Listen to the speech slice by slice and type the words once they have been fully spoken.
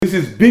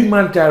This is Big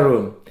Man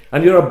Tyrone,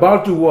 and you're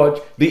about to watch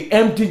the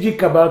MTG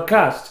Cabal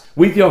cast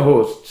with your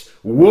hosts,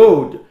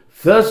 Woad,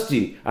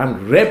 Thirsty,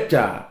 and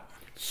Reptar.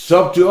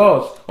 Sub to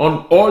us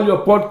on all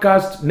your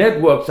podcast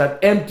networks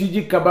at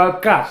MTG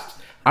Cabal Cast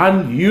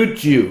and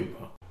YouTube.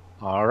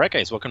 All right,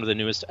 guys, welcome to the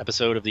newest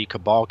episode of the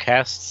Cabal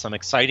Cast. Some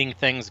exciting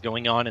things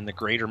going on in the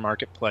greater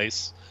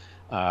marketplace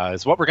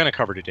is what we're going to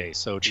cover today.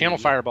 So Channel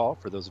Fireball,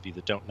 for those of you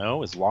that don't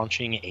know, is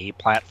launching a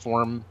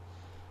platform.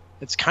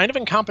 It's kind of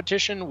in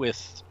competition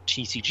with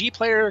TCG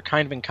Player,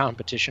 kind of in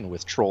competition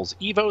with Trolls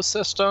Evo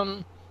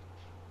system.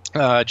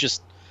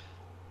 Just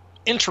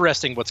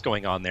interesting what's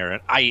going on there.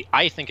 And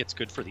I think it's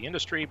good for the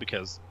industry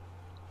because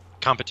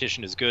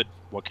competition is good.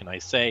 What can I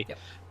say? Yep.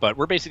 But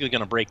we're basically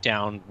going to break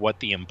down what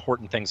the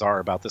important things are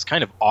about this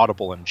kind of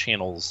Audible and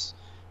Channel's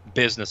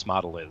business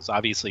model is.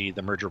 Obviously,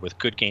 the merger with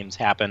Good Games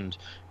happened,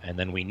 and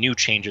then we knew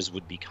changes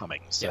would be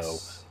coming. So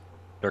yes,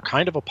 they're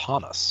kind of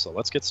upon us. So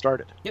let's get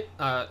started.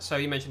 Yep. So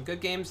you mentioned Good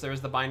Games.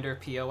 There's the Binder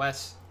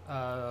POS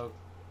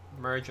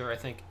merger, I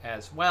think,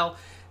 as well.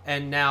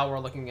 And now we're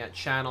looking at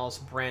Channel's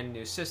brand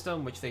new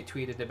system, which they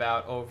tweeted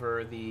about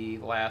over the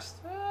last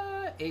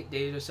 8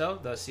 days or so,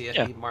 the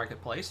CFD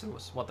Marketplace, and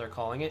was what they're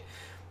calling it.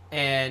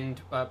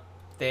 And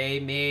they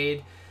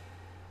made,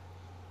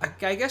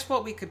 I guess,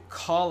 what we could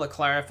call a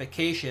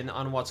clarification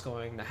on what's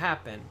going to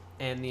happen.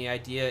 And the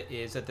idea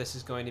is that this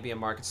is going to be a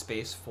market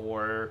space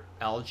for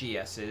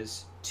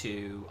LGSs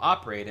to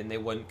operate, and they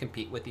wouldn't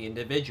compete with the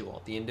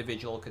individual. The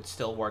individual could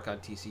still work on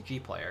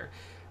TCG Player.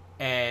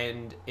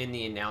 And in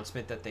the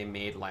announcement that they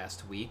made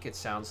last week, it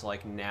sounds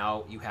like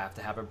now you have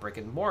to have a brick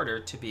and mortar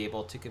to be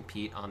able to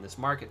compete on this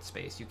market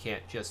space. You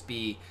can't just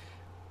be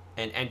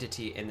an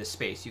entity in the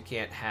space. You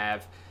can't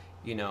have,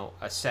 you know,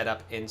 a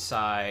setup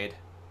inside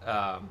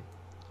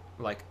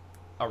like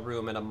a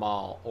room in a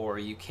mall, or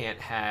you can't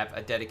have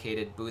a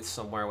dedicated booth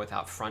somewhere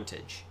without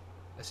frontage,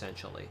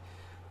 essentially.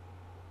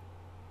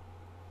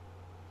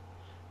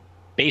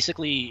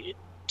 Basically,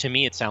 to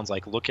me, it sounds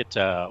like, look at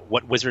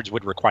what Wizards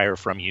would require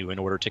from you in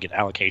order to get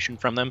allocation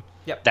from them.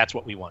 Yep. That's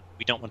what we want.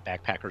 We don't want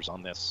backpackers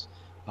on this.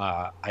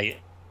 I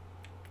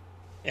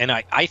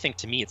think,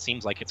 to me, it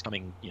seems like it's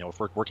coming, you know, if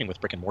we're working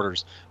with brick and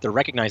mortars, they're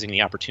recognizing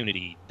the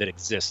opportunity that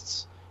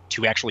exists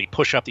to actually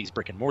push up these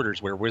brick and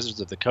mortars, where Wizards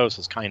of the Coast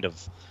has kind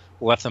of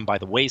left them by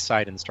the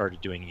wayside and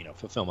started doing, you know,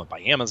 fulfillment by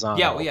Amazon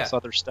and all this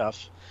other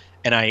stuff.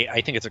 And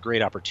I think it's a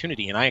great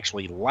opportunity, and I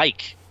actually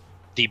like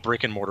the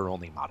brick and mortar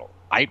only model.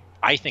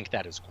 I think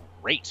that is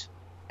great,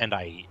 and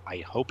I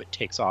hope it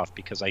takes off,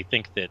 because I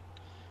think that,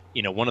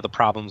 you know, one of the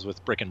problems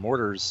with brick and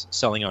mortars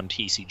selling on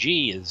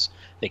TCG is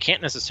they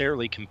can't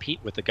necessarily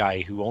compete with the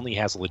guy who only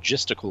has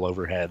logistical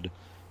overhead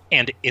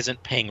and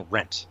isn't paying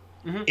rent,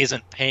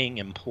 isn't paying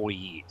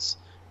employees,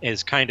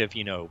 is kind of,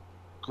 you know,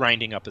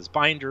 grinding up his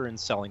binder and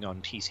selling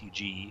on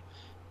TCG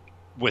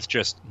with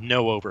just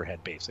no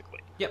overhead, basically.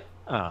 Yep.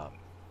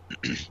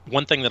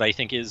 One thing that I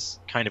think is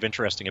kind of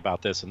interesting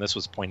about this, and this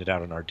was pointed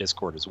out in our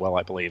Discord as well,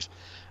 I believe,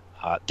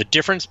 the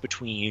difference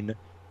between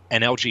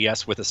an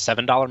LGS with a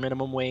 $7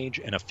 minimum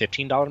wage and a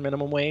 $15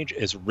 minimum wage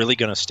is really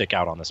going to stick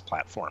out on this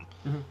platform.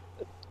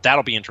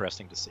 That'll be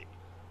interesting to see.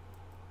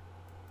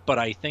 But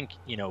I think,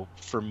 you know,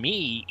 for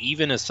me,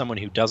 even as someone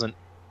who doesn't,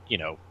 you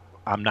know,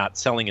 I'm not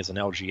selling as an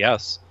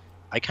LGS,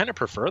 I kind of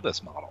prefer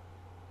this model.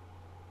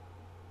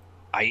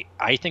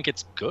 I think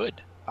it's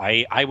good.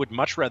 I would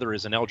much rather,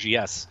 as an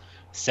LGS,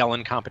 sell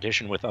in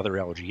competition with other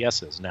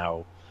LGSs.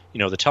 Now, you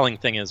know, the telling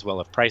thing is,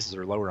 well, if prices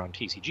are lower on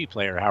TCG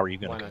Player, how are you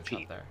going to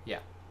compete?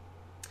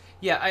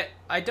 Yeah,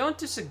 I don't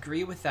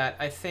disagree with that.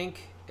 I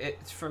think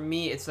for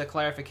me, it's the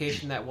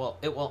clarification that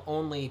it will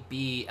only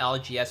be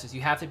LGSs.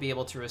 You have to be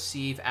able to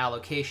receive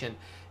allocation.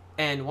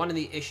 And one of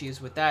the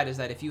issues with that is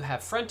that if you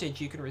have frontage,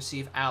 you can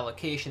receive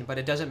allocation, but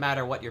it doesn't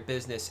matter what your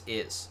business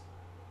is,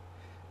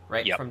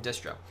 right? Yep. From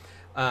distro.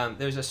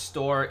 There's a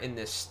store in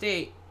this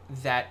state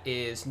that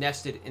is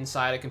nested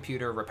inside a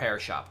computer repair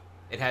shop.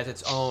 It has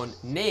its own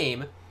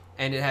name,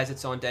 and it has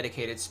its own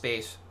dedicated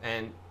space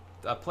and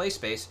a play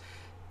space,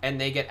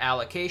 and they get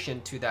allocation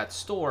to that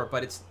store,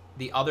 but it's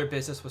the other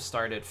business was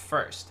started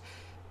first.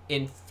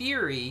 In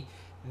theory,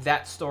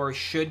 that store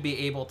should be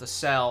able to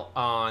sell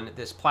on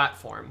this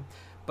platform,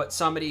 but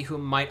somebody who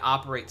might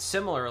operate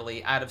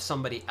similarly out of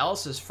somebody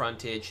else's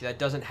frontage that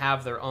doesn't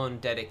have their own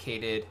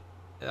dedicated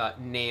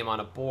name on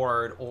a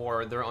board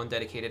or their own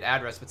dedicated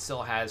address, but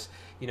still has,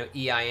 you know,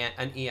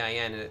 an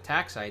EIN and a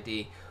tax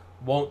ID,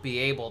 won't be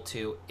able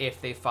to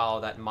if they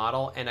follow that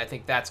model. And I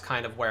think that's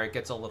kind of where it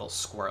gets a little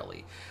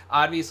squirrely.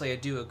 Obviously, I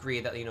do agree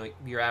that, you know,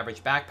 your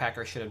average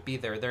backpacker shouldn't be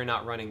there. They're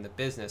not running the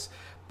business.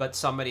 But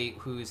somebody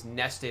who's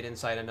nested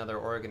inside another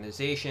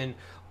organization,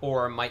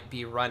 or might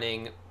be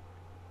running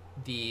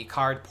the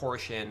card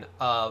portion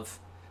of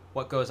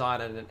what goes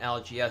on in an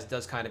LGS,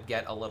 does kind of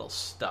get a little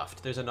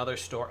stuffed. There's another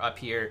store up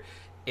here.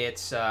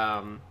 It's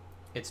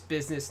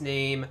business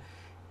name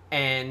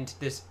and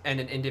an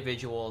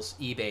individual's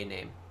eBay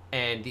name,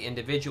 and the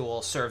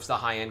individual serves the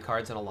high-end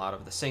cards and a lot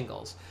of the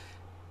singles.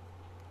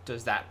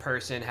 Does that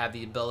person have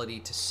the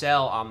ability to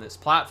sell on this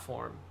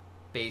platform?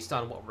 based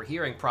on what we're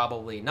hearing,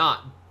 probably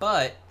not.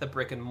 But the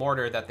brick and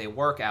mortar that they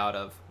work out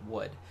of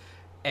would.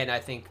 And I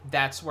think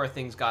that's where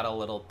things got a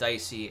little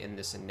dicey in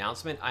this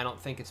announcement. I don't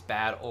think it's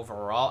bad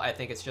overall. I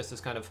think it's just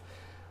this kind of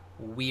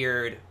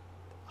weird,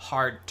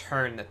 hard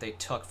turn that they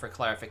took for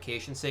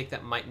clarification's sake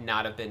that might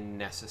not have been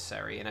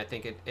necessary. And I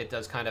think it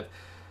does kind of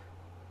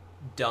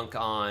dunk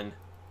on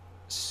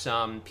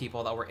some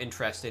people that were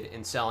interested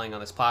in selling on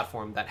this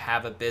platform that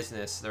have a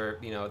business.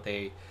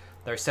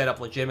 They're set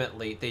up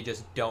legitimately. They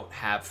just don't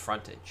have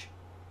frontage.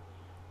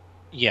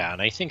 Yeah,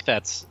 and I think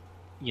that's,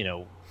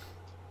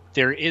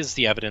 there is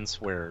the evidence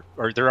or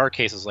there are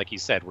cases, like you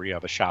said, where you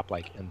have a shop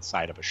like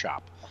inside of a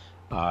shop.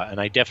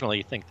 And I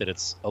definitely think that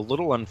it's a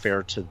little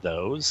unfair to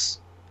those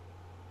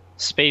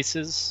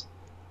spaces.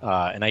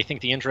 And I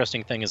think the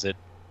interesting thing is that,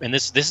 and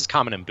this is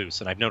common in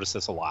booths, and I've noticed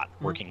this a lot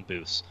working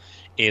booths,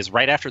 is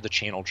right after the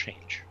channel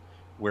change,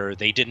 where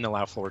they didn't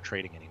allow floor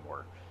trading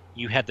anymore,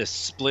 you had this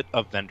split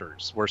of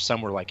vendors where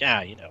some were like,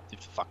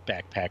 fuck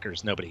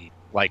backpackers, nobody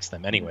likes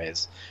them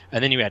anyways.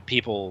 And then you had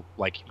people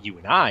like you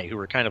and I who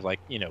were kind of like,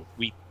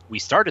 we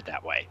started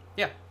that way.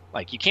 Yeah.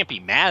 Like, you can't be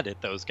mad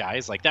at those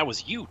guys. Like, that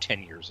was you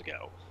 10 years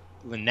ago.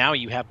 And now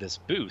you have this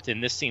booth,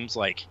 and this seems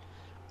like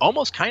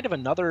almost kind of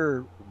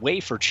another way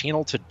for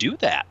Channel to do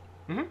that.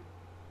 Mm-hmm.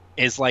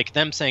 Is like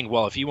them saying,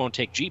 well, if you won't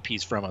take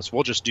GPs from us,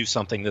 we'll just do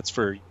something that's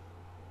for,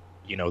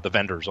 the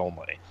vendors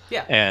only.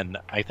 Yeah. And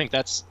I think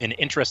that's an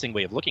interesting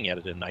way of looking at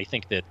it. And I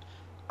think that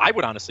I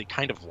would honestly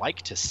kind of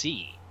like to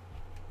see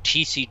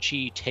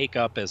TCG take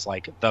up as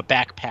like the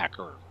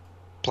backpacker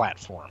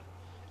platform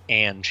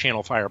and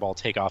Channel Fireball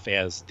take off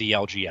as the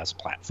LGS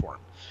platform,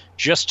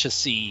 just to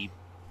see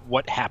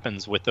what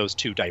happens with those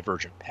two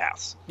divergent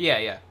paths.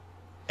 Yeah.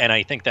 And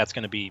I think that's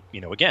going to be,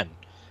 again,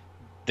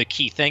 the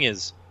key thing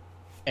is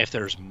if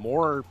there's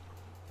more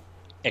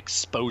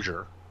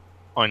exposure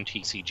on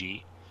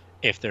TCG,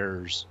 if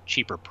there's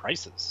cheaper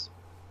prices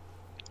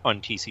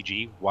on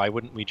TCG, why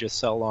wouldn't we just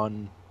sell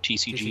on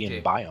TCG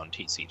and buy on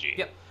TCG?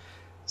 Yep.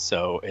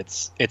 So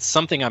it's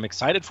something I'm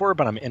excited for,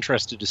 but I'm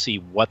interested to see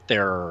what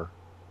their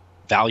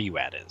value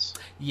add is.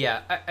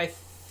 Yeah, I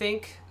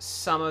think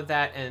some of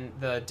that and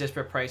the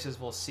disparate prices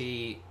will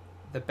see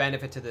the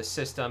benefit to the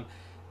system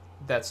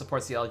that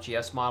supports the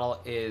LGS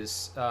model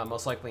is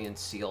most likely in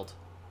sealed.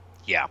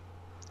 Yeah,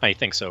 I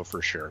think so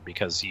for sure,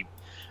 because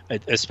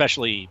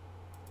especially,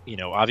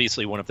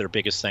 obviously one of their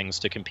biggest things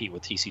to compete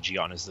with TCG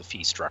on is the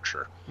fee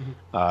structure.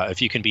 Mm-hmm.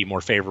 If you can be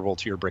more favorable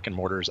to your brick and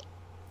mortars,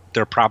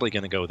 they're probably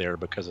going to go there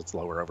because it's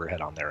lower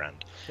overhead on their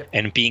end. Yep.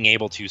 And being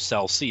able to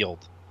sell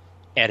sealed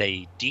at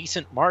a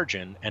decent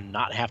margin and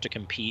not have to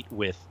compete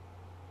with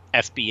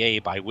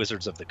FBA by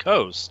Wizards of the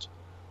Coast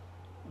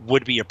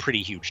would be a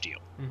pretty huge deal.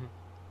 Mm-hmm.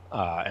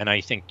 And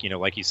I think,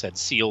 like you said,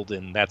 sealed,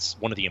 and that's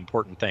one of the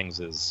important things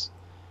is,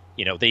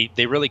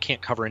 they really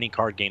can't cover any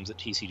card games that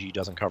TCG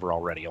doesn't cover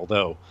already.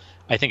 Although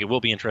I think it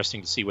will be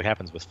interesting to see what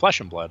happens with Flesh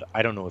and Blood.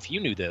 I don't know if you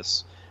knew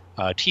this.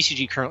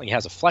 TCG currently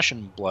has a Flesh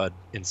and Blood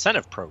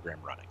incentive program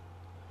running,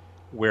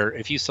 where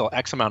if you sell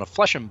X amount of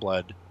Flesh and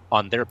Blood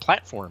on their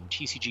platform,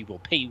 TCG will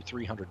pay you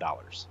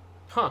 $300.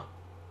 Huh.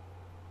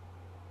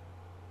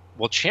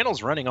 Well,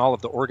 Channel's running all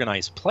of the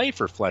organized play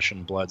for Flesh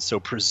and Blood, so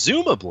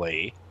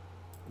presumably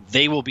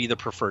they will be the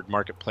preferred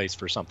marketplace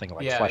for something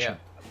like Flesh and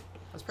Blood.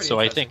 That's pretty so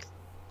I think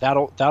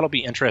that'll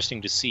be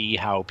interesting to see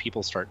how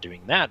people start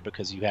doing that,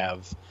 because you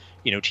have,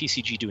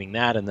 TCG doing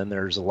that, and then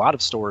there's a lot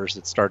of stores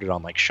that started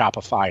on like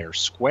Shopify or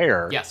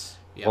Square. Yes.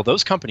 Yep. Well,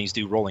 those companies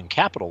do rolling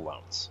capital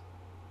loans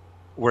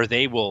where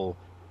they will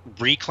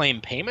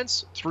reclaim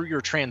payments through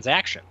your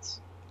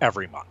transactions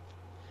every month.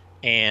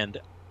 And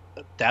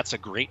that's a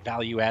great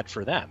value add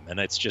for them. And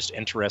it's just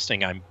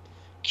interesting. I'm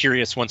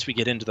curious, once we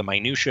get into the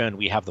minutia and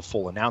we have the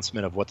full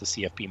announcement of what the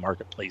CFP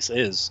marketplace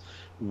is,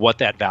 what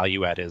that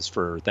value add is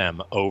for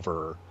them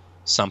over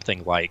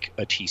something like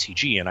a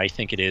TCG. And I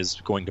think it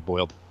is going to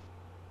boil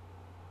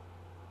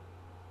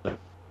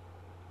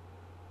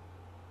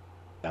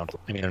down to,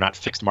 they're not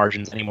fixed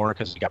margins anymore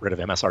because we got rid of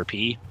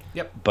MSRP.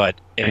 Yep. But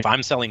if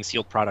I'm selling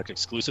sealed product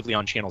exclusively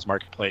on Channel's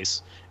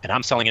marketplace and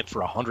I'm selling it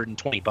for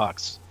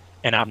 $120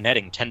 and I'm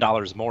netting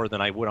 $10 more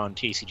than I would on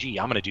TCG,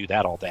 I'm going to do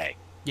that all day.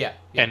 Yeah.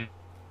 And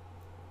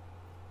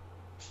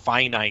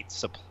finite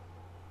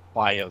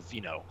supply of,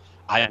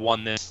 I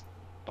won this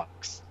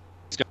bucks.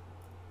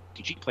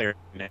 TCG player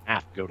going to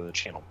have to go to the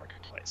Channel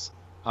marketplace.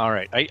 All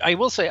right. I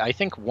will say, I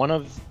think one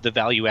of the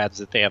value adds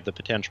that they have the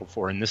potential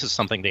for, and this is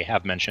something they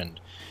have mentioned,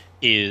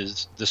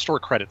 is the store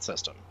credit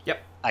system.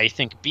 Yep. I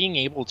think being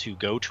able to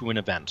go to an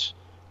event,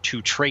 to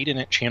trade in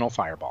at Channel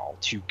Fireball,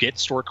 to get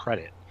store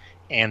credit,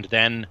 and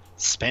then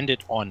spend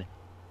it on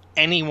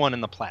anyone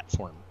in the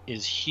platform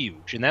is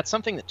huge. And that's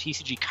something that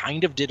TCG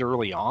kind of did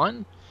early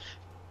on,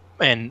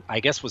 and I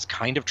guess was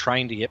kind of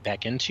trying to get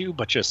back into,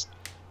 but just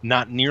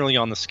not nearly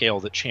on the scale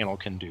that Channel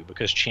can do,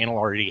 because Channel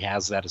already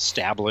has that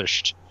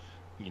established,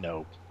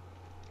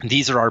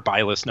 these are our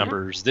buy list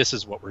numbers, mm-hmm. This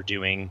is what we're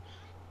doing.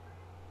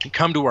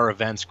 Come to our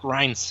events,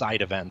 grind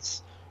side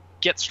events,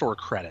 get store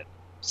credit,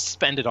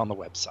 spend it on the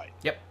website.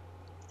 Yep.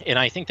 And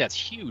I think that's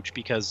huge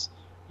because,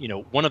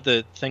 one of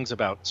the things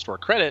about store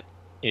credit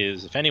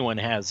is if anyone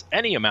has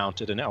any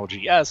amount at an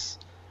LGS,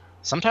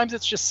 sometimes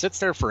it just sits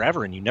there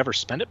forever and you never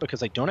spend it because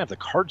they don't have the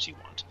cards you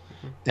want.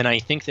 And I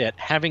think that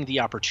having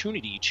the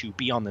opportunity to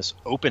be on this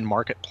open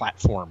market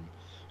platform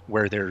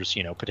where there's,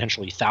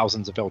 potentially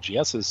thousands of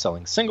LGSs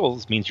selling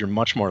singles means you're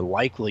much more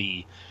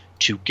likely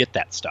to get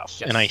that stuff.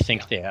 Yes, and I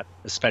think that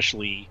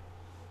especially,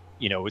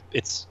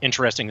 it's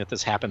interesting that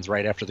this happens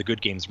right after the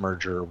Good Games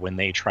merger when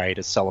they try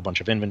to sell a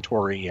bunch of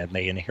inventory and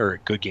they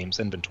inherit Good Games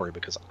inventory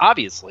because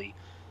obviously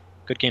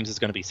Good Games is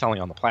going to be selling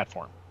on the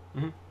platform.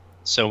 Mm-hmm.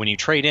 So when you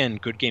trade in,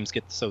 Good Games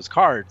gets those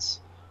cards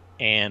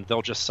and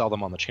they'll just sell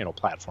them on the channel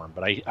platform.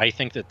 But I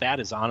think that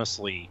is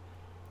honestly,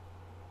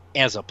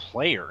 as a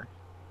player,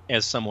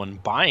 as someone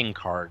buying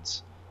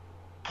cards,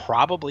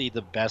 probably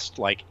the best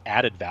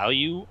added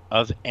value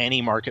of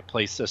any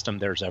marketplace system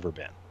there's ever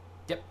been.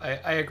 Yep,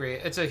 I agree.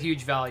 It's a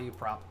huge value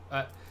prop.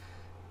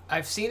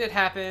 I've seen it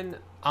happen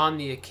on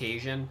the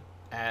occasion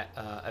at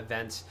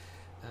events.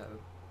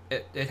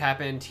 It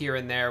happened here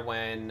and there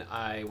when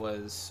I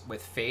was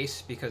with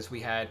Face because we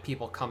had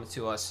people come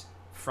to us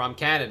from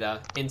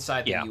Canada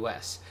inside the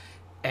US.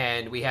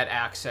 And we had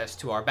access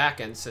to our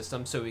back-end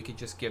system, so we could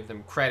just give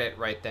them credit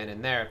right then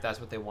and there if that's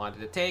what they wanted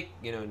to take.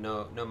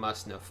 No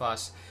muss, no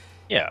fuss.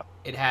 Yeah.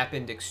 It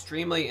happened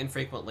extremely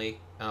infrequently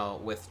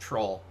with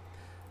Troll.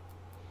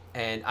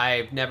 And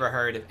I've never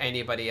heard of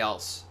anybody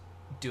else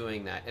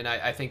doing that. And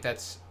I think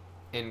that's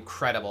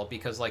incredible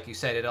because, like you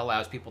said, it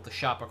allows people to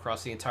shop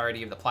across the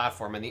entirety of the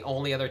platform. And the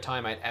only other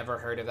time I'd ever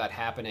heard of that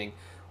happening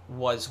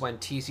was when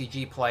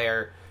TCG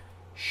Player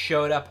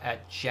showed up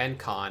at Gen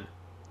Con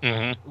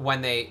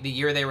when the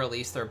year they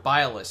released their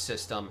buy list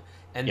system,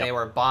 and they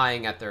were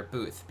buying at their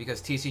booth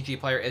because TCG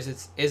Player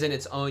isn't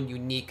its own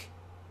unique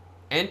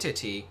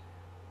entity.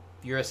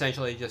 You're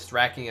essentially just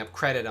racking up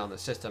credit on the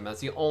system. That's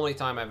the only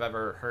time I've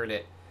ever heard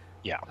it.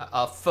 Yeah,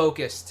 a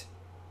focused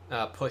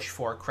push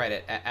for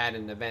credit at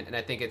an event, and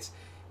I think it's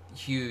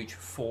huge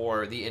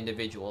for the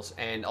individuals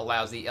and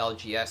allows the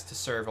LGS to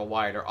serve a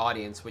wider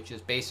audience, which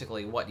is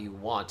basically what you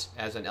want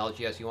as an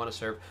LGS. You want to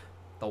serve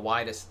the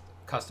widest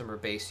customer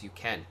base you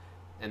can,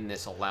 and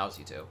this allows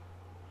you to.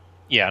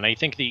 Yeah, and I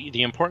think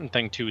the important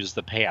thing too is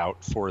the payout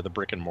for the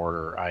brick and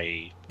mortar.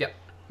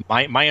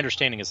 My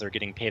understanding is they're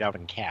getting paid out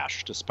in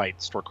cash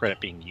despite store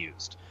credit being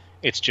used.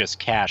 It's just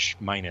cash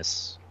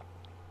minus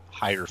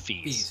higher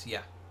fees.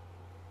 Yeah.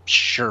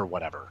 Sure,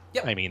 whatever.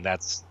 Yep. I mean,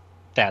 that's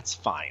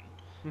fine.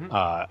 Mm-hmm.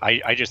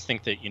 I just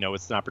think that,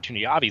 it's an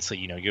opportunity. Obviously,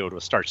 you go to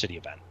a Star City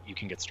event, you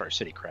can get Star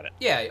City credit.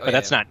 Yeah. But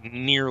that's not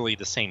nearly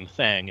the same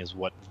thing as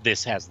what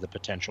this has the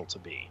potential to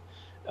be.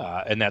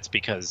 And that's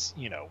because,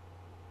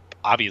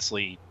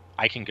 obviously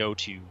I can go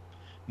to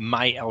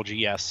my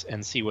LGS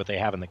and see what they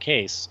have in the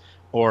case,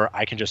 or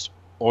I can just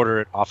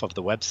order it off of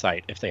the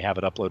website if they have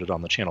it uploaded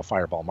on the Channel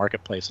Fireball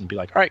Marketplace and be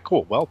like, all right,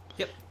 cool. Well,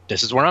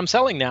 this is where I'm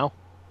selling now.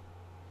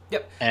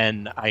 Yep.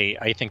 And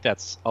I think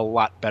that's a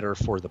lot better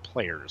for the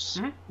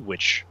players,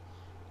 which,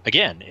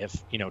 again, if,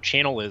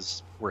 Channel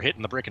we're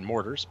hitting the brick and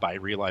mortars by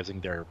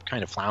realizing they're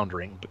kind of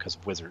floundering because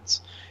of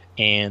Wizards,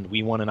 and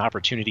we want an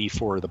opportunity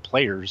for the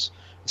players,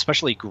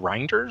 especially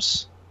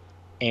grinders,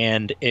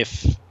 and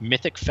if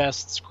Mythic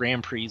Fests,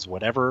 Grand Prix,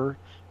 whatever,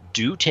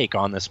 do take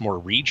on this more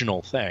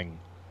regional thing,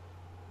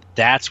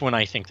 that's when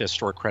I think this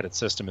store credit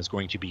system is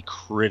going to be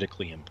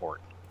critically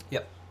important.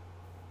 Yep.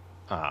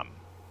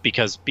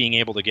 Because being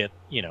able to get,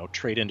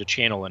 trade into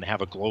Channel and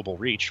have a global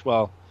reach,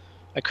 well,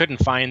 I couldn't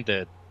find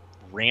the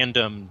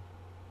random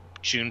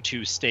June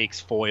 2 stakes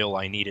foil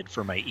I needed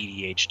for my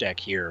EDH deck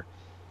here.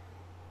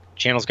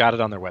 Channel's got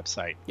it on their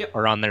website.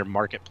 Or on their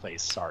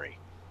marketplace, sorry.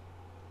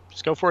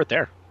 Just go for it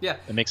there. Yeah.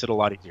 It makes it a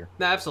lot easier.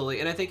 No, absolutely.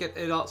 And I think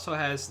it also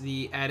has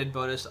the added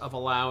bonus of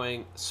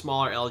allowing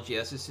smaller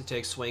LGSs to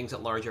take swings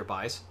at larger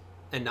buys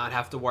and not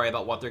have to worry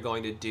about what they're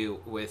going to do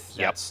with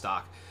that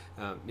stock.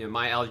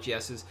 My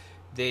LGSs,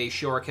 they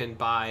sure can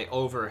buy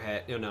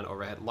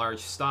large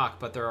stock,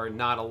 but there are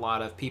not a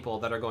lot of people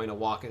that are going to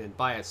walk in and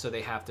buy it, so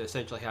they have to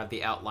essentially have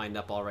the out lined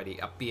up already,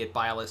 be it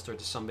buy a list or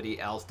to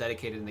somebody else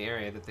dedicated in the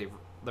area that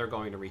they're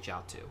going to reach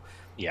out to.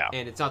 Yeah.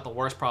 And it's not the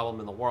worst problem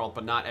in the world,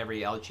 but not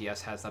every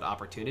LGS has that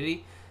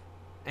opportunity,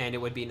 and it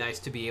would be nice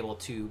to be able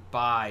to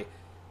buy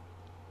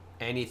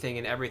anything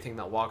and everything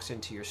that walks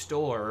into your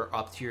store or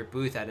up to your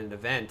booth at an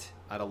event,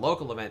 at a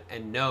local event,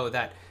 and know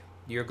that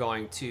you're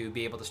going to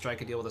be able to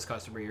strike a deal with this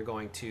customer, you're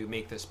going to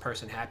make this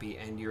person happy,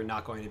 and you're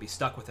not going to be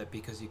stuck with it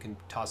because you can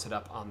toss it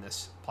up on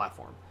this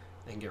platform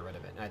and get rid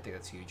of it. And I think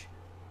that's huge.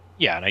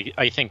 Yeah, and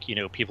I think,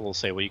 people will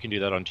say, well, you can do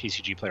that on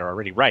TCG Player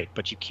already, right,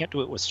 but you can't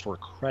do it with store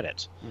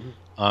credit.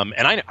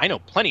 And I know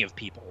plenty of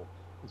people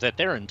that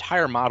their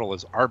entire model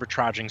is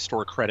arbitraging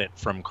store credit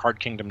from Card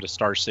Kingdom to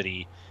Star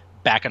City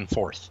back and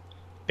forth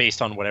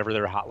based on whatever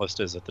their hot list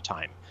is at the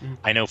time.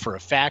 I know for a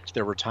fact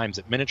there were times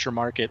at Miniature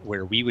Market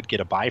where we would get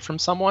a buy from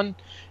someone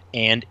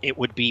and it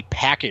would be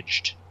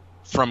packaged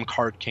from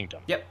Card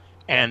Kingdom. Yep.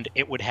 And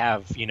it would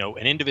have, an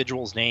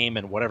individual's name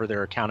and whatever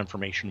their account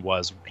information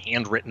was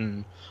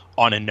handwritten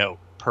on a note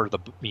per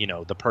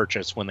the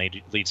purchase when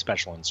they leave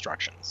special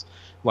instructions.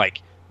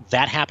 Like,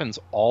 that happens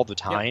all the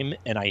time,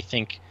 and I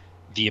think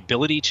the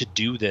ability to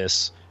do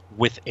this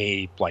with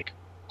a like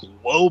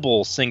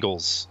global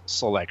singles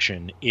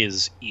selection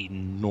is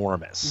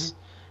enormous.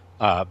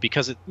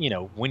 Because it,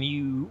 when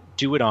you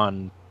do it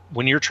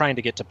when you're trying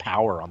to get to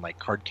power on like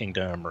Card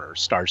Kingdom or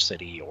Star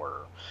City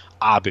or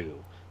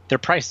Abu, their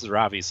prices are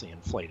obviously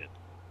inflated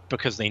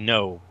because they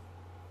know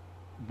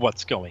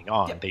what's going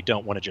on. Yep. They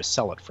don't want to just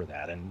sell it for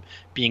that. And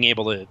being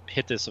able to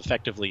hit this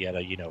effectively at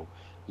a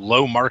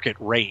low market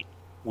rate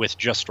with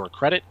just store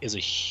credit is a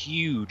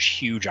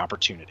huge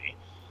opportunity.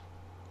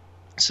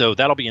 So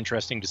that'll be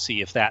interesting to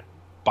see if that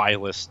buy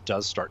list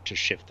does start to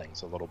shift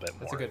things a little bit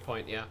more. That's a good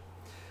point. Yeah,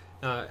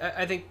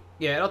 I think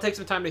it'll take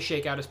some time to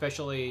shake out,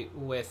 especially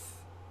with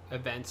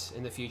events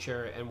in the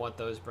future and what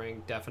those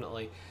bring.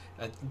 Definitely.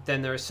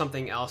 Then there's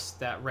something else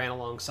that ran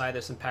alongside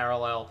this in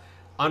parallel,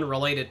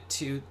 unrelated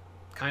to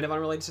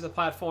the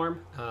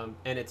platform,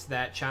 and it's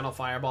that Channel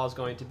Fireball is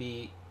going to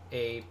be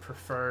a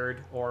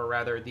preferred, or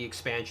rather the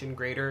expansion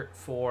grader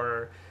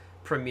for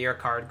Premier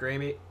card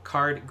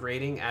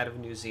grading out of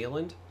New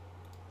Zealand.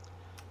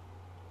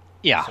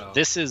 Yeah, so.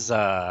 This is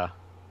the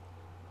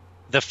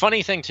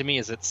funny thing to me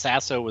is that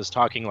Sasso was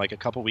talking like a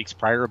couple weeks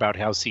prior about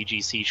how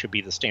CGC should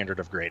be the standard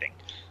of grading.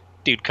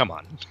 Dude, come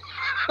on.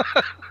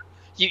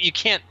 you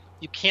can't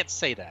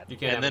say that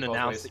and then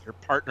announce that you're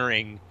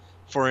partnering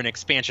for an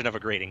expansion of a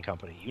grading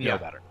company. You know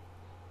better.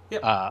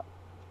 Yep.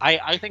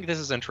 I think this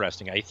is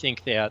interesting. I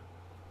think that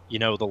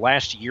the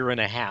last year and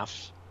a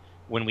half,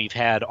 when we've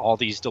had all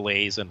these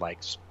delays and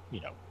PSA,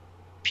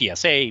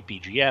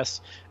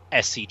 BGS,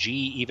 SCG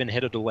even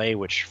hit a delay,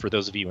 which for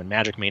those of you in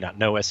Magic may not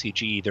know,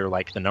 SCG, they're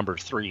like the number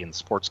 3 in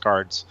sports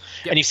cards.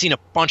 Yep. And you've seen a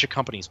bunch of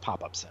companies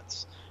pop up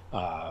since.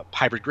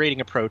 Hybrid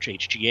Grading Approach,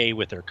 HGA,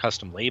 with their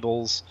custom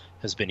labels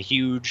has been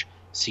huge.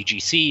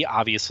 CGC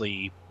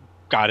obviously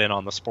got in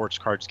on the sports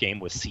cards game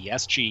with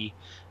CSG.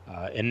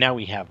 And now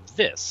we have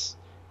this.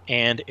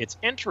 And it's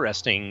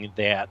interesting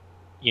that,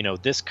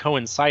 this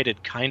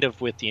coincided kind of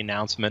with the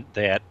announcement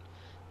that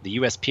the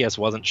USPS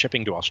wasn't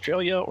shipping to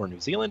Australia or New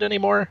Zealand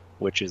anymore,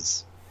 which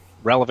is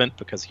relevant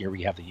because here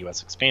we have the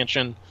US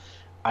expansion.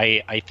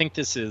 I think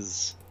this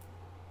is,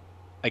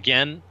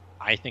 again,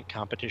 I think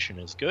competition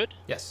is good.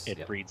 Yes.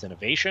 It breeds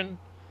innovation.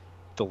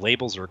 The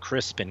labels are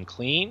crisp and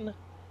clean.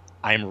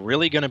 I'm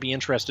really going to be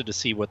interested to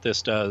see what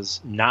this does,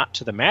 not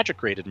to the Magic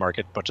graded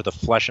market, but to the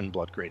Flesh and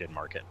Blood graded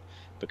market.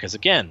 Because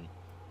again,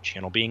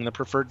 Channel being the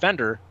preferred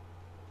vendor.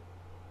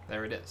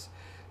 There it is.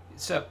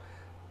 So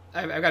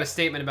I've got a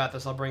statement about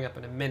this I'll bring up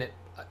in a minute.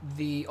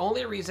 The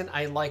only reason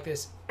I like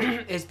this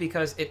is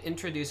because it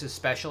introduces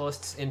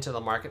specialists into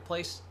the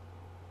marketplace.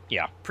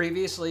 Yeah.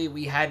 Previously,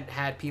 we hadn't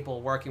had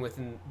people working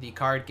within the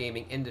card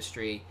gaming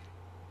industry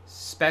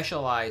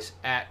specialize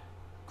at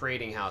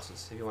grading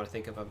houses, if you want to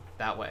think of them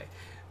that way.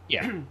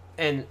 Yeah.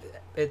 And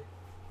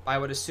I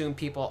would assume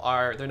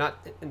they're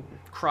not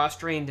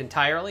cross-trained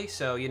entirely.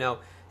 So,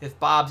 if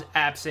Bob's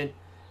absent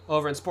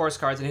over in sports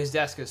cards and his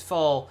desk is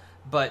full,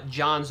 but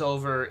John's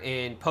over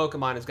in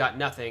Pokemon has got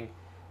nothing,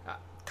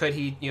 could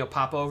he,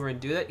 pop over and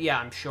do that? Yeah,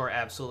 I'm sure,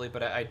 absolutely,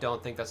 but I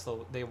don't think that's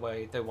the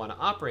way they want to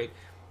operate.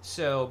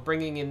 So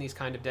bringing in these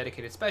kind of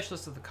dedicated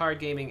specialists to the card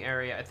gaming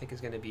area, I think is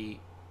going to be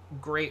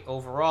great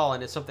overall,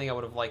 and it's something I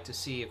would have liked to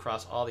see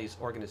across all these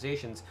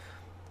organizations.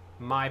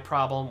 My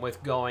problem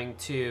with going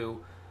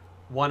to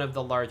one of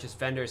the largest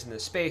vendors in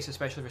this space,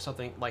 especially for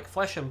something like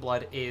Flesh and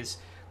Blood, is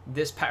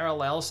this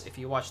parallels, if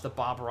you watch the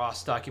Bob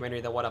Ross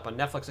documentary that went up on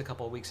Netflix a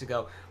couple of weeks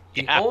ago,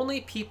 the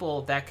only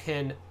people that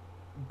can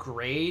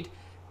grade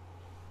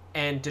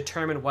and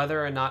determine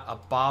whether or not a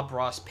Bob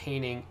Ross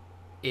painting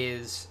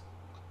is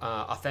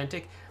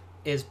authentic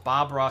is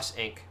Bob Ross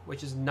Inc.,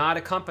 which is not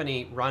a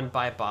company run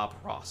by Bob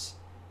Ross.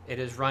 It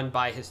is run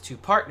by his two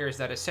partners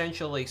that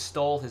essentially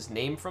stole his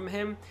name from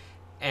him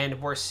and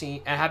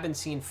have been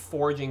seen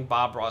forging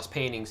Bob Ross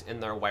paintings in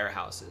their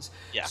warehouses.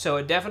 Yeah. So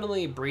it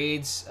definitely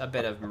breeds a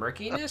bit of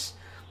murkiness,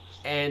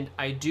 and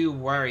I do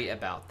worry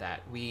about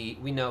that. We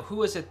know,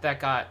 who is it that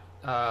got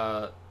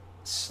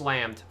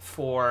slammed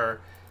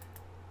for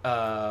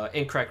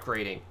incorrect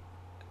grading?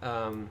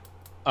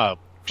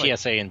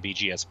 PSA and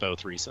BGS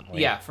both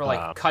recently. Yeah,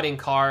 for cutting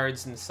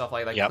cards and stuff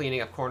like that, yep.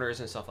 Cleaning up corners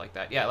and stuff like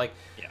that. Yeah,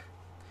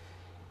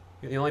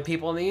 you're the only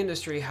people in the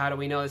industry. How do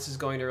we know this is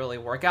going to really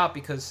work out?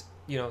 Because,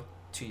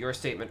 to your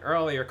statement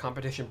earlier,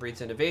 competition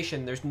breeds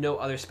innovation. There's no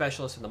other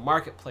specialists in the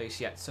marketplace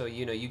yet. So,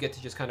 you get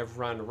to just kind of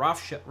run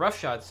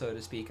roughshod, so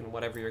to speak, in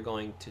whatever you're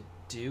going to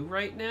do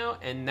right now.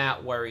 And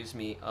that worries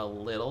me a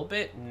little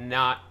bit.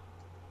 Not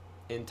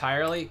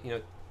entirely.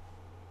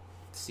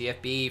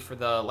 CFB, for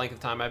the length of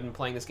time I've been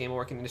playing this game and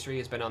working in the industry,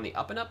 has been on the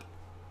up and up.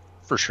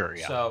 For sure,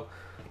 yeah. So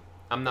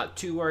I'm not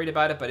too worried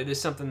about it, but it is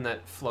something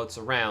that floats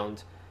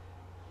around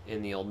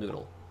in the old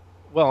noodle.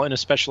 Well, and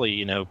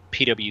especially,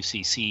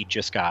 PWCC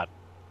just got,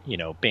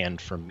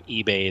 banned from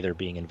eBay. They're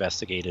being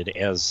investigated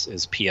as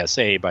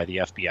PSA by the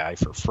FBI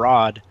for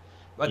fraud.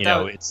 But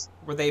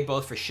were they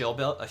both for shill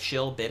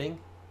bidding?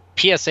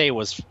 PSA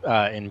was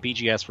and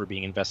BGS were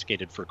being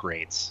investigated for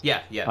grades.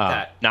 Yeah,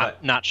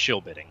 not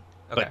shill bidding.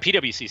 Okay. But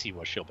PWCC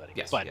was shill bidding.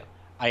 Yes, but yeah.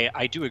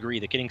 I do agree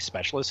that getting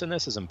specialists in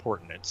this is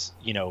important. It's,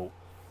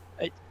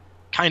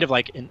 kind of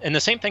like, and the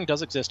same thing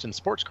does exist in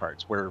sports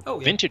cards, where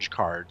vintage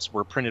cards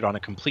were printed on a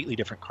completely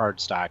different card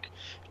stock,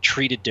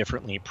 treated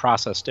differently,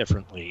 processed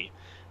differently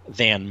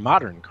than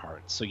modern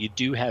cards. So you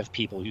do have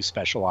people who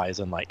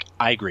specialize in, like,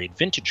 I grade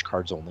vintage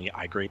cards only,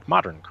 I grade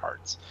modern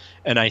cards.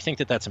 And I think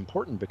that that's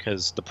important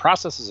because the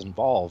processes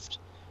involved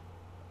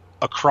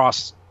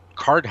across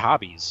card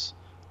hobbies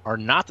are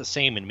not the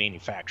same in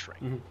manufacturing.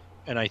 Mm-hmm.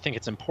 And I think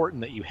it's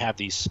important that you have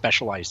these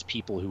specialized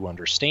people who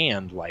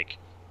understand, like,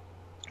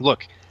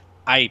 look,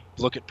 I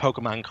look at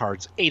Pokemon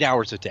cards 8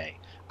 hours a day.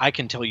 I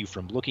can tell you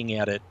from looking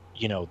at it,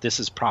 this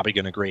is probably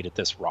going to grade at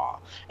this raw.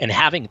 And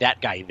having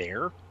that guy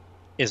there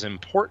is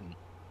important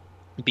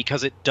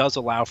because it does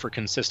allow for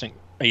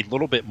a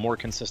little bit more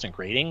consistent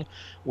grading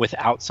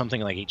without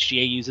something like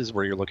HGA uses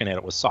where you're looking at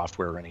it with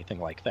software or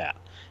anything like that.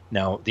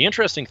 Now, the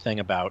interesting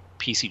thing about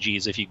PCG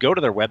is if you go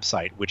to their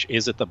website, which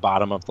is at the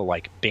bottom of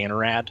the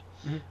banner ad,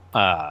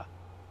 mm-hmm.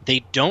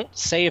 They don't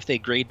say if they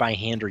grade by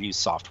hand or use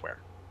software.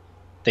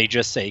 They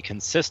just say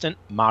consistent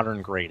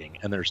modern grading,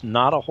 and there's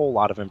not a whole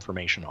lot of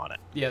information on it.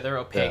 Yeah, they're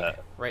opaque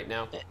right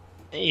now.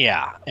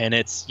 Yeah, and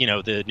it's,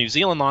 the New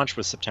Zealand launch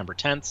was September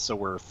 10th, so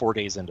we're 4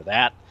 days into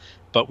that.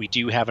 But we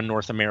do have a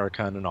North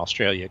America and an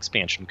Australia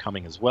expansion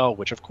coming as well,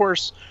 which, of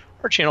course,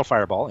 are Channel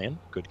Fireball and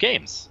Good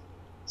Games.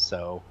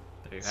 So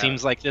it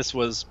seems like this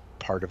was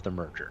part of the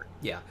merger.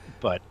 Yeah.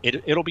 But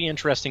it'll be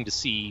interesting to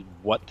see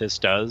what this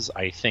does.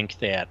 I think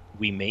that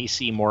we may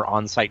see more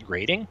on-site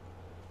grading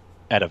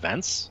at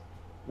events,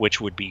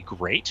 which would be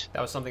great.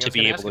 That was something to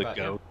be able to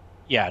go.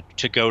 Yeah,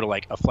 to go to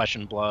like a Flesh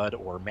and Blood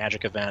or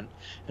Magic event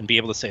and be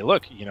able to say,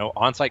 look,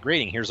 on-site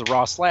grading, here's a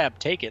raw slab,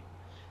 take it.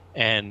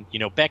 And,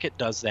 Beckett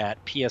does that,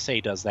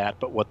 PSA does that,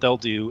 but what they'll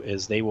do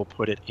is they will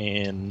put it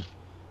in,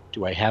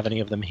 do I have any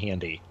of them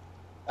handy?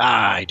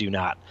 I do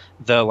not.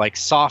 The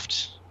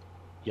soft,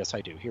 yes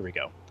I do, here we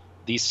go.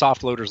 These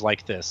soft loaders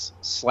like this,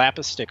 slap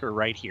a sticker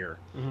right here,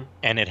 mm-hmm.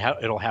 and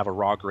it'll have a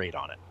raw grade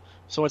on it.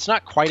 So it's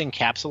not quite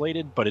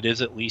encapsulated, but it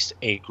is at least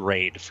a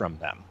grade from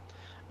them.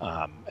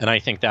 And I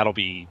think that'll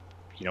be,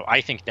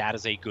 I think that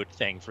is a good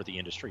thing for the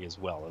industry as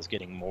well, as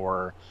getting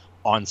more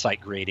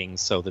on-site grading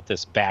so that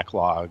this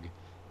backlog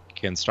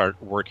can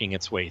start working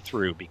its way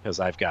through, because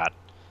I've got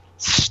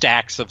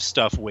stacks of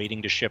stuff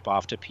waiting to ship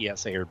off to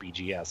PSA or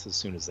BGS as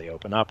soon as they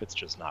open up. It's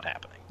just not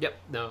happening. Yep,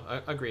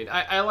 no, agreed.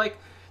 I like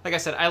I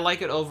said, I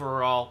like it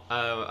overall.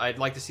 I'd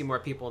like to see more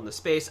people in the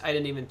space. I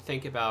didn't even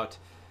think about...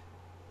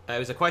 it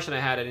was a question I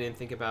had. I didn't even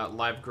think about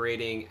live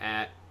grading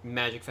at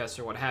Magic Fest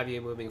or what have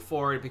you moving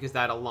forward, because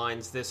that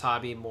aligns this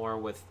hobby more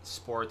with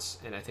sports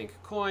and I think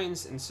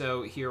coins. And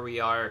so here we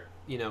are,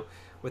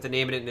 with the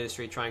name in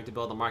industry trying to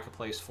build a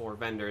marketplace for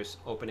vendors,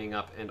 opening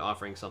up and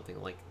offering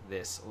something like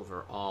this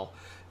overall.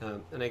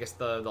 And I guess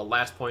the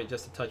last point,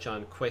 just to touch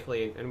on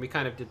quickly, and we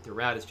kind of did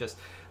throughout, is just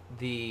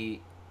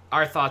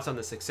our thoughts on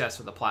the success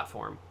of the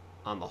platform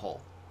on the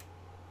whole.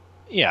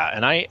 Yeah,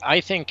 and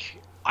I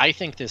think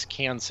this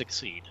can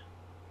succeed.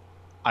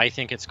 I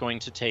think it's going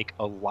to take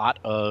a lot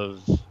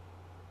of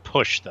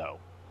push, though.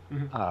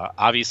 Mm-hmm.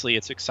 Obviously,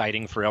 it's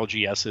exciting for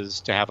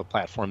LGSs to have a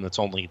platform that's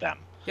only them.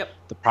 Yep.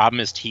 The problem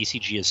is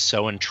TCG is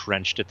so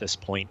entrenched at this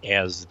point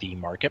as the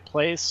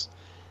marketplace.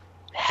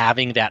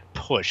 Having that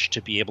push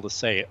to be able to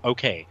say,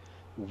 okay,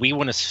 we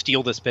want to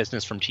steal this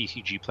business from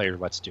TCG player,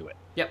 let's do it.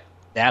 Yep.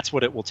 That's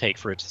what it will take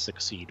for it to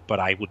succeed. But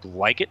I would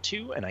like it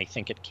to, and I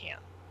think it can.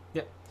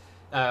 Yep.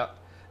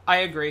 I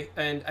agree,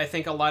 and I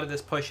think a lot of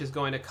this push is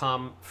going to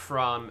come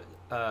from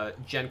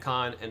Gen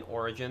Con and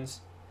Origins.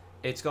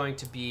 It's going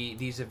to be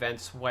these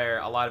events where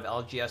a lot of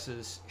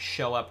LGSs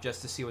show up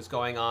just to see what's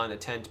going on,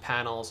 attend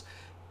panels,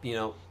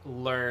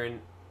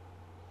 learn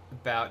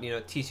about,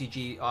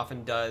 TCG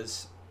often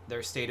does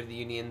their State of the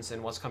Unions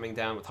and what's coming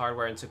down with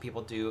hardware, and so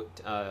people do,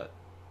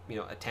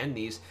 attend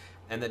these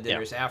and the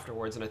dinners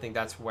afterwards, and I think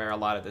that's where a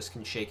lot of this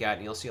can shake out,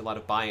 and you'll see a lot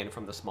of buy-in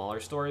from the smaller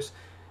stores.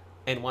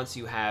 And once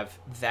you have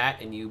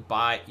that and you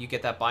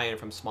get that buy-in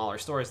from smaller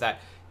stores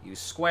that use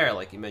Square,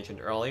 like you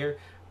mentioned earlier,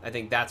 I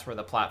think that's where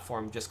the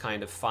platform just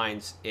kind of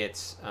finds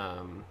its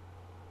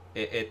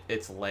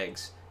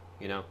legs,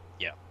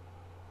 Yeah.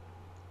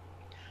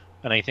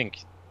 And I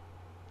think,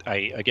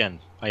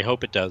 I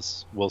hope it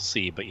does. We'll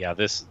see. But yeah,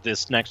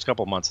 this next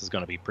couple months is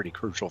going to be pretty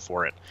crucial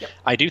for it. Yep.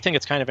 I do think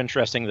it's kind of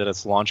interesting that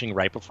it's launching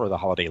right before the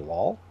holiday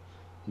lull.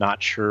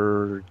 Not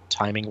sure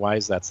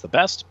timing-wise that's the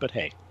best, but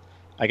hey.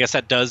 I guess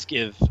that does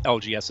give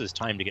LGS's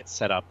time to get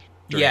set up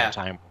during the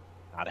time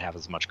not have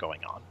as much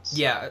going on. So.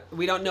 Yeah,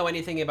 we don't know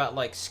anything about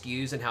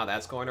SKUs and how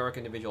that's going to work,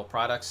 individual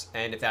products,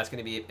 and if that's going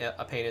to be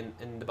a pain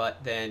in the butt,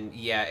 then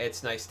yeah,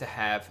 it's nice to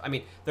have. I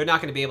mean, they're not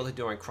going to be able to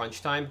do it in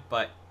crunch time,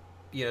 but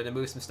to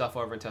move some stuff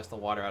over and test the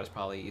water out is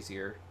probably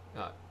easier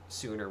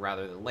sooner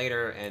rather than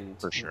later.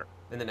 And for sure,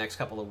 in the next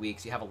couple of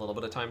weeks, you have a little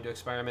bit of time to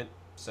experiment.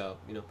 So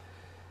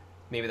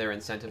maybe there are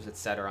incentives,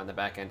 etc., on the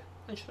back end.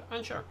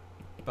 Unsure,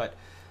 but.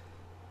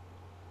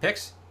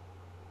 Picks?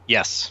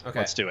 Yes. Okay.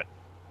 Let's do it.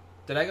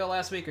 Did I go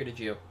last week or did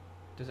you?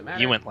 Does it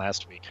matter? You went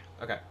last week.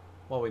 Okay.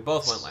 Well, we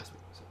both went last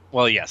week. So.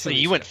 Well, yeah. So 2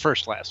 weeks you went ago.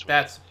 first last week.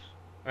 That's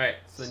all right.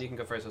 So then you can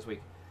go first this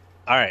week.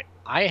 All right.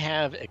 I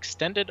have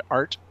Extended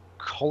Art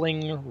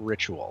Culling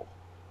Ritual.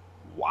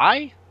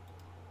 Why?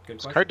 Good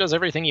This question. card does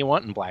everything you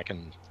want in black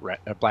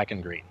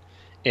and green.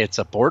 It's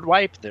a board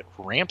wipe that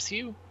ramps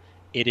you.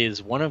 It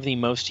is one of the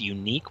most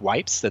unique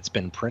wipes that's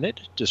been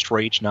printed.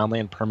 Destroy each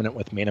non-land permanent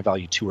with mana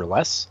value 2 or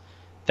less.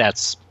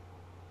 That's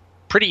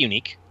pretty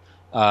unique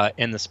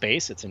in the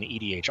space. It's an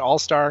EDH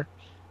All-Star.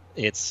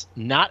 It's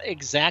not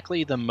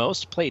exactly the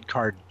most played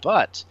card,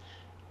 but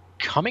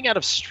coming out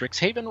of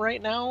Strixhaven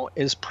right now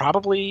is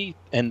probably,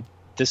 and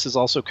this is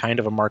also kind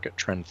of a market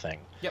trend thing.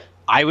 Yep.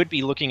 I would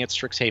be looking at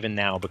Strixhaven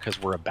now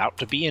because we're about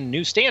to be in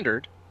new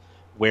standard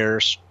where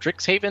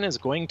Strixhaven is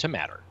going to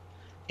matter.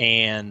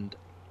 And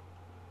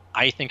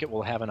I think it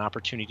will have an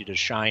opportunity to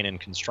shine in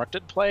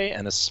constructed play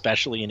and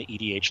especially in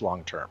EDH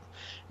long term.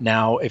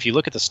 Now, if you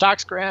look at the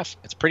stocks graph,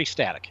 it's pretty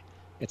static.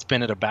 It's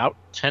been at about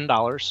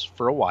 $10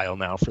 for a while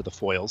now for the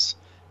foils.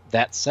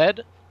 That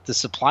said, the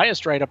supply has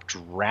dried up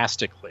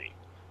drastically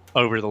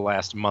over the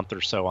last month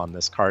or so on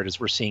this card as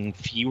we're seeing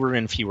fewer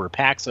and fewer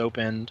packs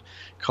opened.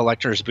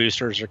 Collector's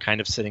boosters are kind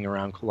of sitting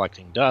around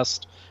collecting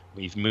dust.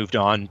 We've moved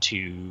on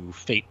to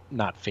Fate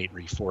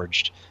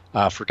Reforged,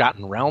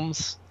 Forgotten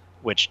Realms,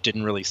 which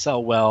didn't really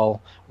sell well.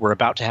 We're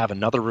about to have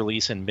another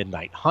release in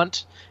Midnight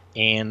Hunt,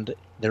 and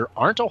there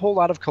aren't a whole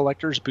lot of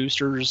collector's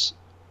boosters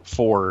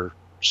for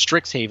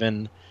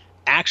Strixhaven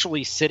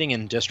actually sitting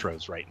in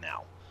distros right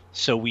now.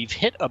 So we've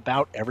hit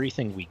about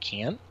everything we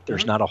can.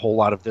 There's not a whole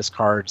lot of this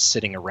card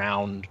sitting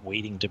around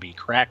waiting to be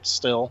cracked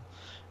still.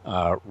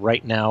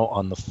 Right now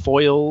on the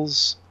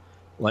foils,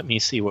 let me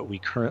see what we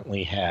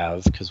currently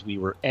have, because we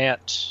were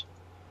at...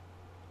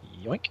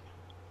 Yoink.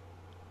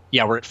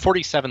 Yeah, we're at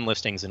 47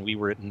 listings, and we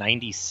were at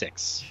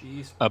 96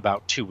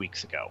 about 2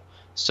 weeks ago.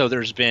 So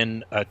there's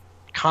been a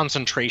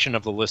concentration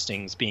of the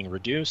listings being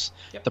reduced.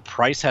 Yep. The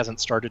price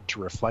hasn't started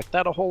to reflect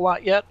that a whole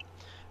lot yet.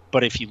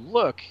 But if you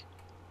look,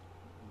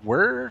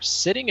 we're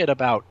sitting at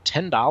about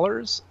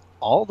 $10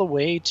 all the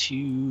way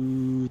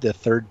to the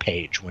third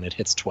page when it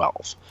hits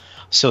 12.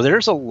 So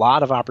there's a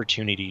lot of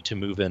opportunity to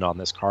move in on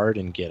this card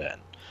and get in.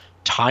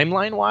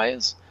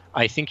 Timeline-wise,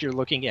 I think you're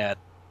looking at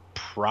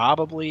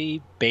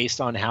probably, based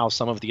on how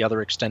some of the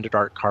other extended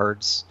art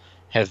cards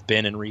have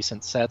been in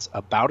recent sets,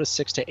 about a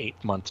 6 to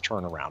 8 month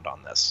turnaround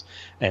on this.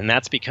 And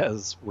that's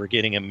because we're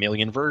getting a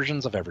million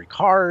versions of every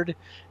card.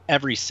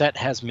 Every set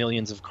has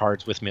millions of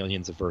cards with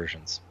millions of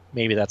versions.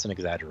 Maybe that's an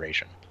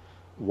exaggeration.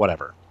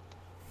 Whatever.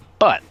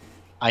 But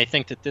I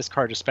think that this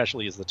card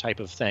especially is the type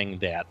of thing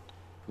that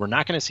we're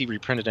not going to see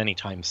reprinted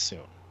anytime soon.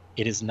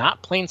 It is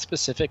not plane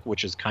specific,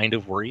 which is kind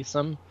of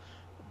worrisome,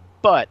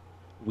 but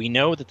we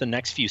know that the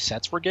next few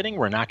sets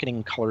we're not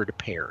getting colored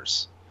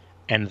pairs.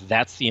 And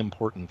that's the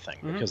important thing,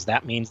 because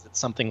that means that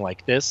something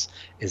like this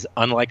is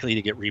unlikely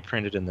to get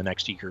reprinted in the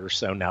next year or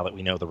so now that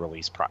we know the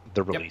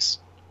release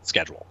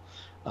schedule.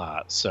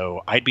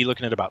 So I'd be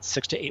looking at about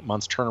 6 to 8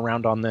 months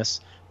turnaround on this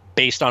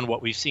based on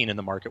what we've seen in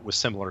the market with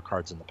similar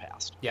cards in the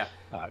past. Yeah.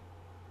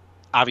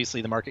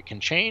 Obviously, the market can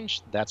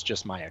change. That's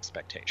just my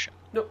expectation.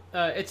 No,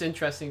 it's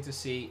interesting to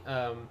see.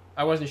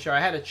 I wasn't sure.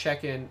 I had to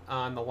check in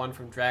on the one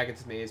from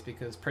Dragon's Maze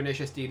because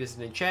Pernicious Deed is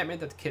an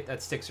enchantment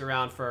that sticks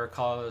around for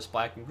colorless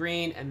black and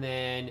green, and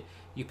then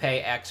you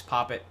pay X,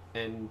 pop it,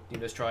 and you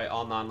destroy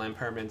all non-land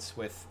permanents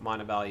with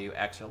mana value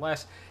X or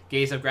less.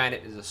 Gaze of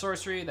Granite is a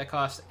sorcery that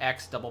costs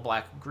X, double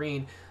black,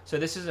 green. So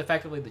this is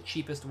effectively the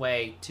cheapest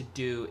way to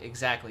do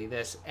exactly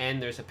this,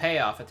 and there's a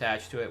payoff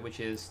attached to it, which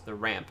is the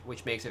ramp,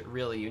 which makes it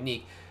really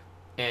unique.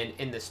 And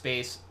in the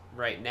space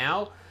right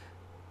now,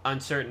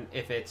 uncertain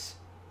if it's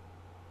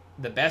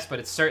the best, but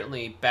it's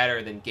certainly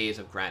better than Gaze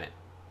of Granite.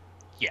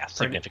 Yeah,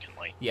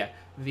 significantly. Yeah.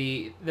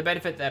 The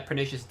benefit that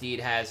Pernicious Deed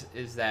has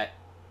is that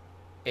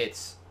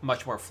it's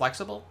much more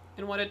flexible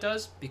in what it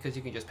does because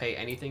you can just pay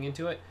anything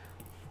into it.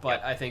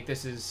 But I think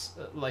this is,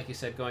 like you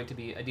said, going to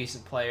be a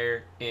decent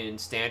player in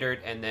Standard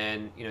and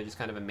then, just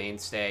kind of a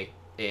mainstay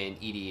in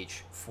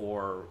EDH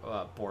for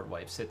board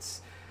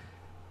wipes.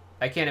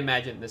 I can't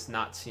imagine this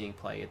not seeing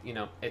play.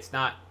 It's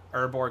not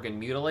Urborg and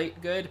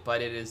Mutilate good,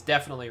 but it is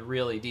definitely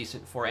really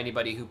decent for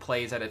anybody who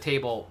plays at a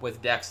table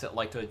with decks that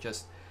like to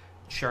just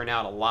churn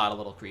out a lot of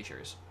little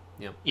creatures.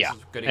 Yeah,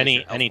 good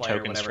any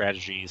token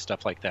strategy,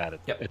 stuff like that,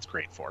 it's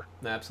great for.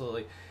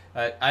 Absolutely.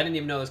 I didn't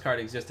even know this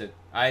card existed.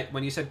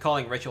 When you said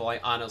Culling Ritual, I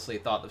honestly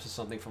thought this was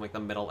something from like the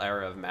middle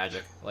era of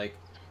Magic. Like,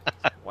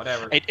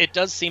 whatever. It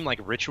does seem like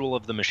Ritual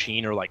of the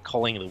Machine or like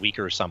Culling the Weak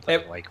or something.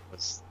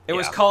 It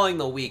was Culling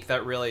the Weak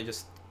that really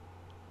just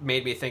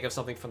made me think of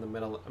something from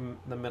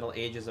the Middle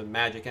Ages of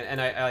Magic.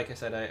 And I like I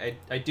said,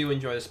 I do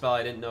enjoy the spell.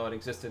 I didn't know it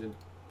existed, and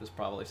it was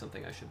probably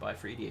something I should buy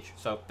for EDH.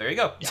 So there you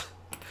go.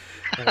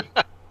 Yeah.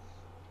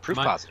 Proof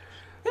positive.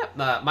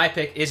 Yeah, my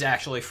pick is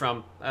actually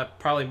from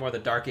probably more the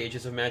Dark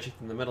Ages of Magic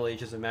than the Middle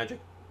Ages of Magic,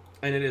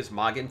 and it is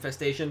Mog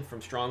Infestation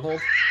from Stronghold.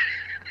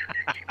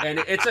 And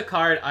it's a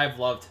card I've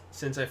loved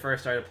since I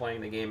first started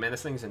playing the game. Man,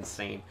 this thing's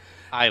insane.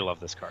 I love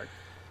this card.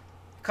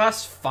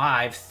 Costs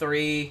 5,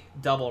 3,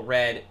 double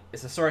red.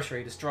 It's a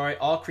sorcery. Destroy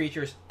all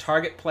creatures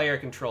target player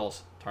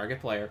controls.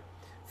 target player.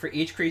 For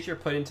each creature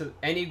put into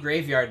any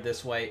graveyard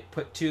this way,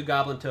 put 2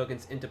 goblin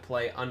tokens into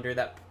play under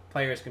that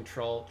player's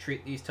control.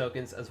 Treat these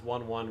tokens as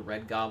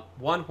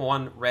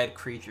 1/1 red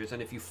creatures.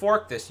 And if you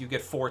fork this, you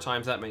get 4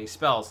 times that many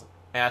spells.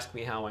 Ask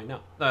me how I know.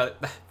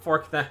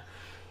 Fork that.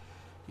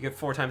 You get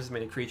 4 times as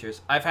many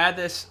creatures. I've had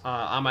this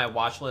on my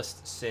watch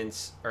list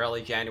since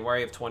early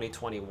January of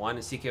 2021,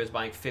 and CK was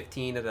buying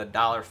 15 at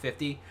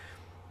 $1.50.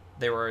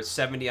 There were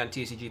 70 on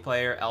TCG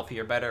Player, LP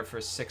or better for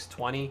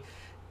 $6.20.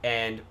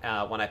 And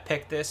when I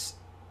picked this,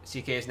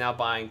 CK is now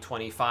buying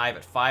 25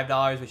 at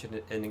 $5, which is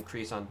an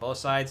increase on both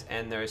sides,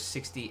 and there's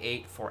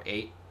 68 for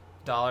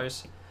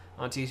 $8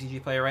 on TCG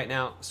Player right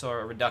now. So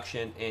a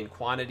reduction in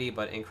quantity,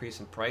 but increase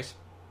in price.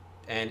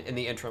 And in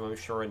the interim, I'm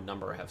sure a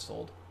number have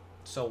sold.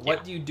 So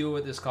what do you do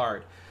with this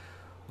card?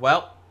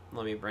 Well,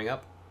 let me bring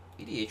up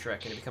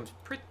EDHREC, and it becomes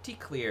pretty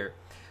clear.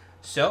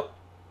 So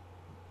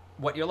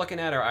what you're looking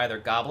at are either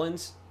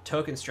goblins,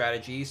 token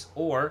strategies,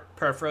 or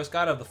Purphoros,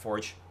 God of the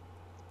Forge.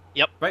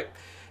 Yep. Right?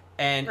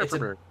 And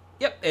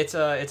it's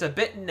a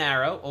bit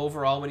narrow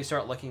overall when you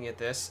start looking at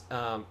this,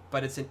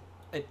 but it's an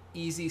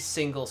easy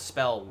single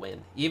spell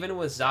win. Even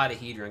with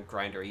Zodahedron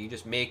Grinder, you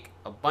just make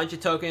a bunch of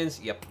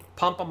tokens, you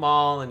pump them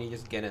all, and you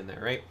just get in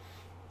there, right?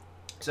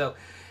 So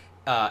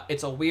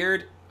it's a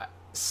weird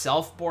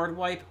self-board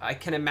wipe. I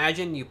can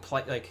imagine you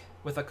play like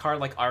with a card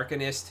like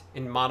Arcanist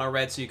in mono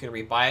red, so you can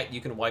rebuy it.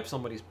 You can wipe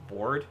somebody's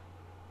board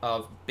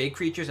of big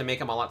creatures and make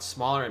them a lot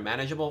smaller and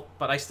manageable.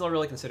 But I still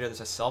really consider this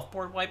a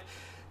self-board wipe.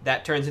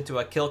 That turns into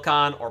a kill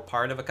con or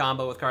part of a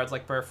combo with cards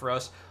like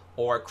Purphoros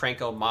or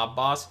Krenko Mob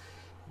Boss.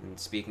 And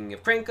speaking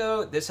of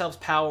Krenko, this helps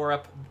power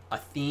up a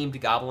themed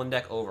goblin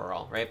deck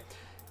overall, right?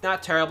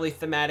 Not terribly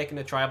thematic in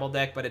a tribal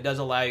deck, but it does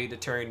allow you to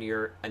turn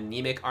your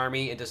anemic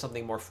army into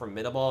something more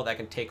formidable that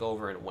can take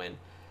over and win.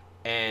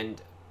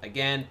 And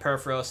again,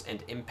 Purphoros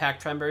and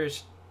Impact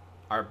Tremors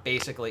are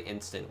basically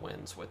instant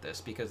wins with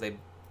this because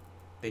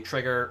they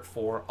trigger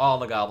for all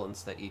the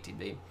goblins that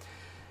ETB.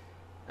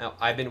 Now,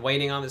 I've been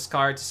waiting on this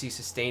card to see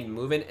sustained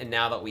movement, and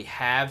now that we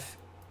have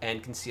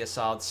and can see a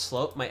solid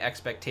slope, my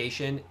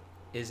expectation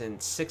is in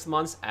 6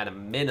 months at a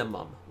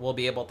minimum, we'll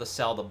be able to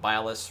sell the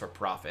Bilists for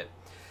profit.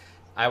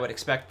 I would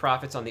expect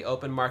profits on the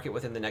open market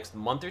within the next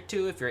month or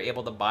 2 if you're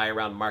able to buy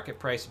around market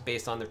price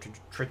based on the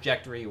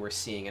trajectory we're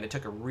seeing. And it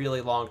took a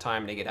really long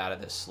time to get out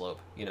of this slope.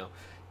 You know,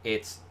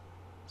 it's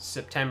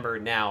September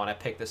now, and I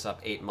picked this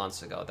up 8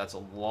 months ago. That's a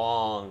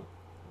long,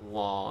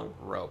 long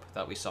rope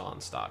that we saw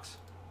on stocks.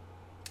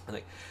 And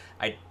like,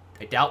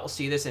 I doubt we'll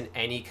see this in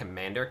any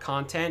Commander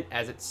content,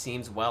 as it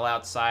seems well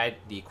outside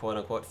the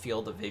quote-unquote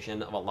field of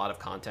vision of a lot of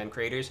content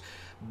creators.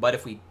 But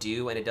if we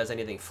do, and it does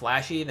anything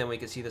flashy, then we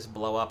could see this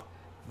blow up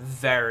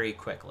very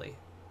quickly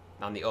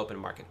on the open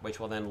market,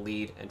 which will then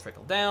lead and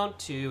trickle down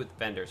to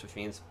vendors, which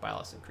means buy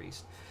less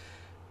increased.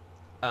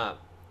 And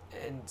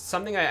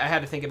something I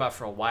had to think about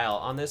for a while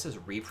on this is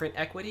reprint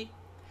equity.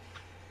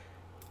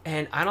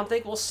 And I don't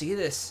think we'll see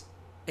this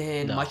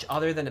in much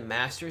other than a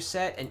master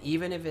set, and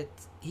even if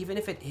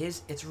it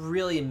is, it's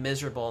really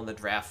miserable in the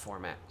draft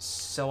format.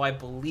 So I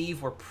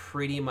believe we're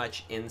pretty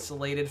much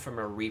insulated from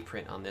a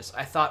reprint on this.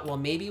 I thought, well,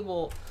 maybe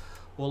we'll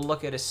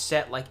look at a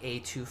set like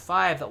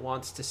A25 that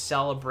wants to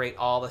celebrate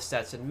all the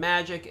sets in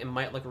Magic and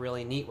might look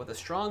really neat with a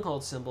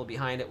Stronghold symbol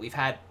behind it. We've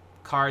had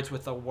cards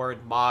with the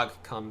word Mog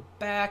come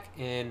back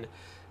in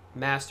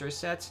Master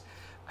sets.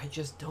 I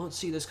just don't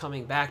see this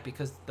coming back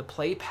because the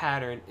play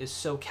pattern is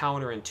so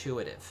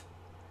counterintuitive.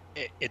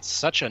 It's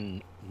such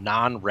a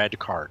non-red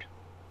card.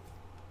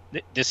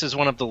 This is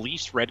one of the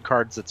least red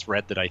cards that's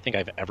red that I think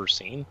I've ever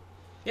seen.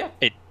 Yeah.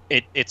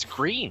 It's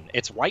green.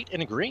 It's white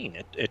and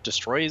green. It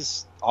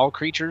destroys all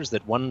creatures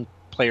that one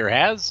player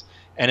has,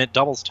 and it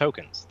doubles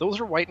tokens.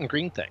 Those are white and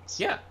green things.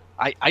 Yeah.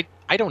 I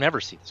don't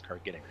ever see this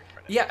card getting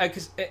reprinted. Yeah,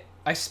 because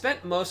I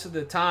spent most of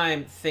the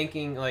time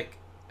thinking, like,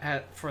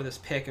 for this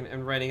pick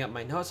and writing up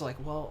my notes, like,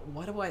 well,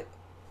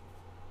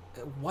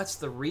 what's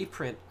the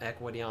reprint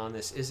equity on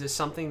this? Is this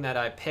something that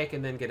I pick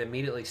and then get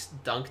immediately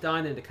dunked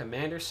on into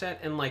Commander set?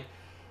 And, like,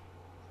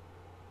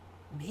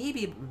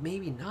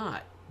 maybe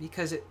not,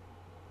 because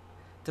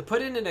to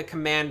put it in a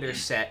Commander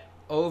set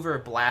over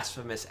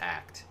Blasphemous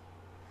Act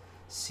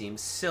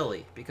seems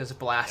silly, because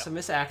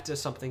Blasphemous Act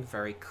is something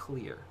very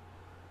clear.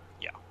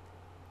 Yeah.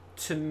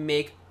 To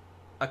make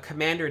a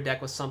Commander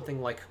deck with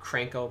something like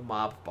Krenko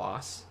Mob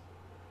Boss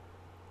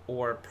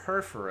or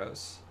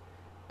Purphoros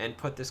and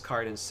put this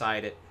card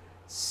inside it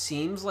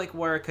seems like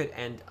where it could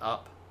end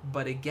up.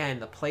 But again,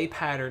 the play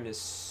pattern is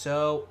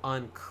so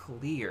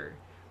unclear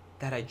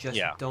that I just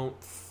don't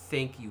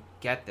think you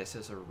get this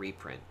as a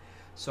reprint.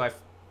 So I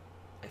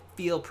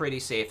feel pretty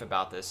safe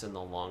about this in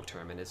the long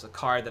term, and it's a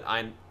card that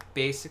I'm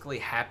basically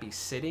happy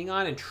sitting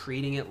on and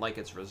treating it like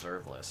it's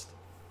reserve list.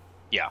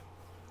 Yeah.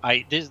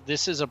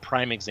 This is a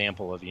prime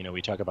example of,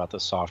 we talk about the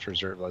soft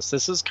reserve list.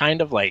 This is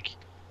kind of like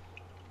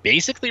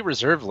basically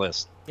reserve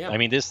list. Yeah. I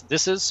mean,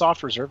 this is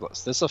soft reserve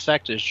list. This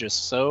effect is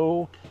just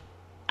so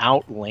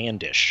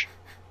outlandish.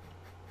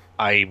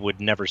 I would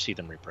never see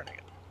them reprinting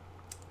it.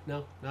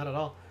 No, not at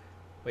all.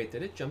 Wait,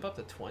 did it jump up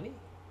to 20?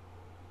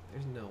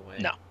 There's no way.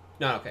 No.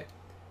 No, okay.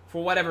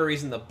 For whatever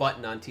reason, the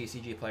button on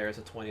TCG Player is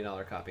a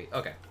 $20 copy.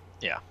 Okay.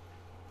 Yeah.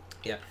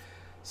 Yeah.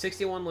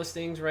 61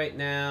 listings right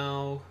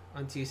now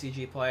on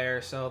TCG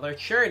Player, so they're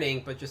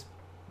churning, but just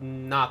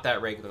not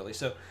that regularly.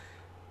 So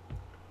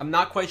I'm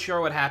not quite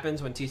sure what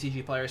happens when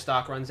TCG Player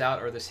stock runs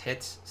out or this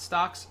hits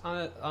stocks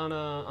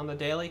on the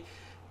daily.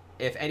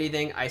 If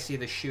anything, I see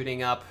the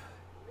shooting up,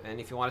 and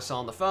if you want to sell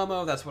on the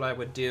FOMO, that's what I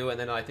would do, and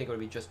then I think it would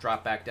be just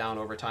drop back down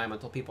over time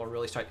until people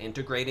really start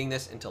integrating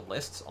this into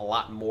lists a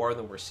lot more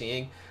than we're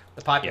seeing.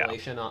 The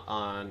population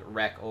on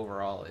Rec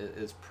overall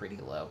is pretty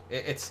low.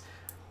 It's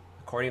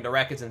according to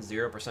Rec, it's in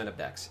 0% of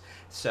decks.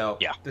 So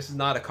this is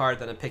not a card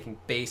that I'm picking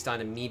based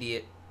on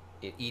immediate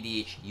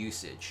EDH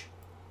usage.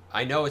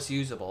 I know it's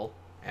usable.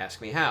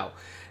 Ask me how.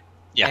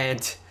 Yeah.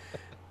 And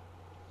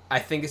I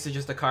think this is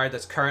just a card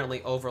that's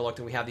currently overlooked,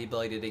 and we have the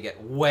ability to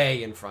get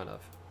way in front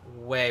of.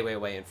 Way, way,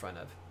 way in front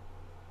of.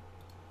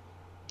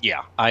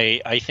 Yeah,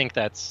 I think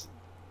that's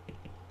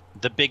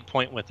the big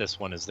point with this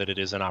one, is that it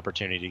is an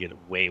opportunity to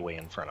get way, way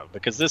in front of.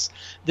 Because this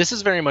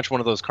is very much one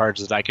of those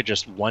cards that I could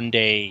just one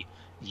day,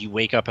 you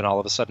wake up and all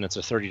of a sudden it's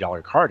a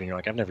 $30 card, and you're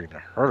like, I've never even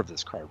heard of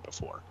this card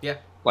before. Yeah.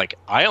 Like,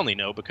 I only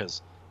know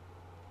because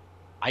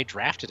I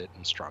drafted it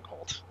in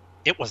Stronghold.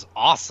 It was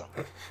awesome.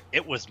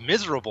 It was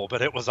miserable,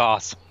 but it was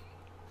awesome.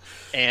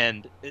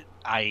 And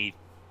I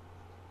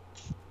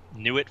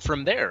knew it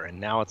from there, and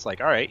now it's like,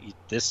 all right,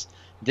 this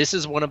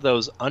is one of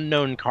those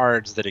unknown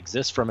cards that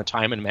exist from a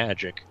time in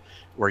Magic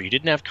where you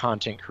didn't have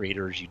content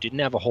creators, you didn't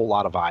have a whole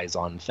lot of eyes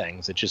on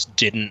things. It just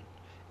didn't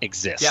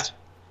exist. Yeah.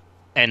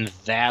 And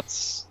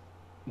that's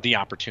the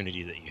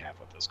opportunity that you have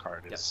with this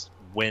card, is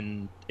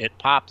when it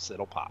pops,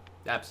 it'll pop.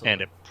 Absolutely.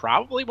 And it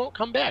probably won't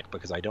come back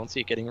because I don't see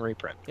it getting a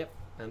reprint. Yep.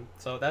 And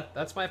so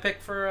that's my pick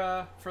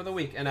for the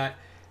week. And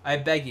I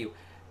beg you,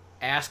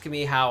 ask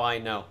me how I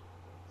know.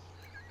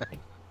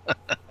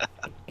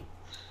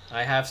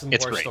 I have some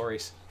more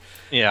stories.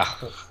 Yeah.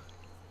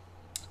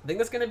 I think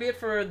that's going to be it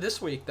for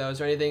this week, though. Is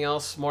there anything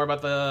else more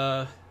about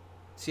the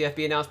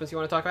CFB announcements you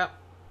want to talk about?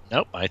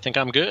 Nope, I think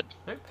I'm good.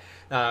 All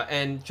right.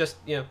 And just,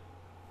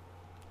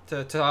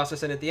 to toss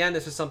us in at the end,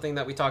 this is something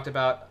that we talked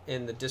about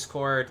in the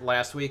Discord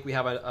last week. We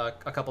have a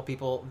couple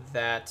people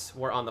that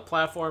were on the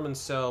platform, and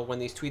so when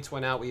these tweets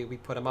went out, we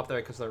put them up there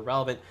because they're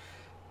relevant.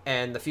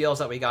 And the feels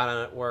that we got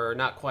on it were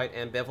not quite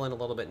ambivalent, a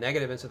little bit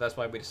negative, and so that's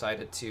why we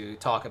decided to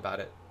talk about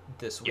it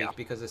this week,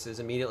 because this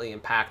is immediately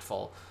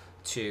impactful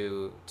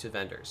to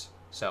vendors.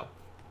 So,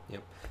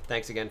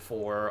 thanks again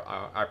for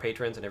our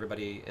patrons and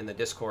everybody in the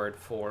Discord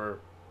for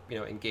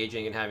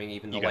engaging and having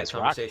even the light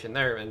conversation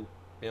there, and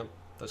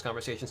those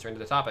conversations turn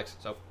into topics.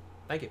 So,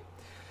 thank you.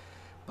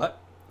 But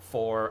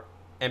for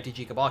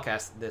MTG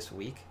Cabalcast this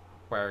week,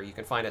 where you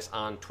can find us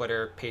on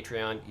Twitter,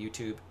 Patreon,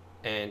 YouTube,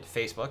 and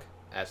Facebook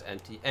as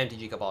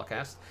MTG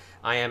Cabalcast.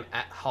 I am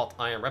at Halt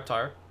I Am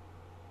Reptar.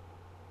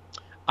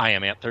 I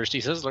am at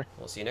Thirsty Sizzler.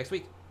 We'll see you next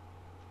week.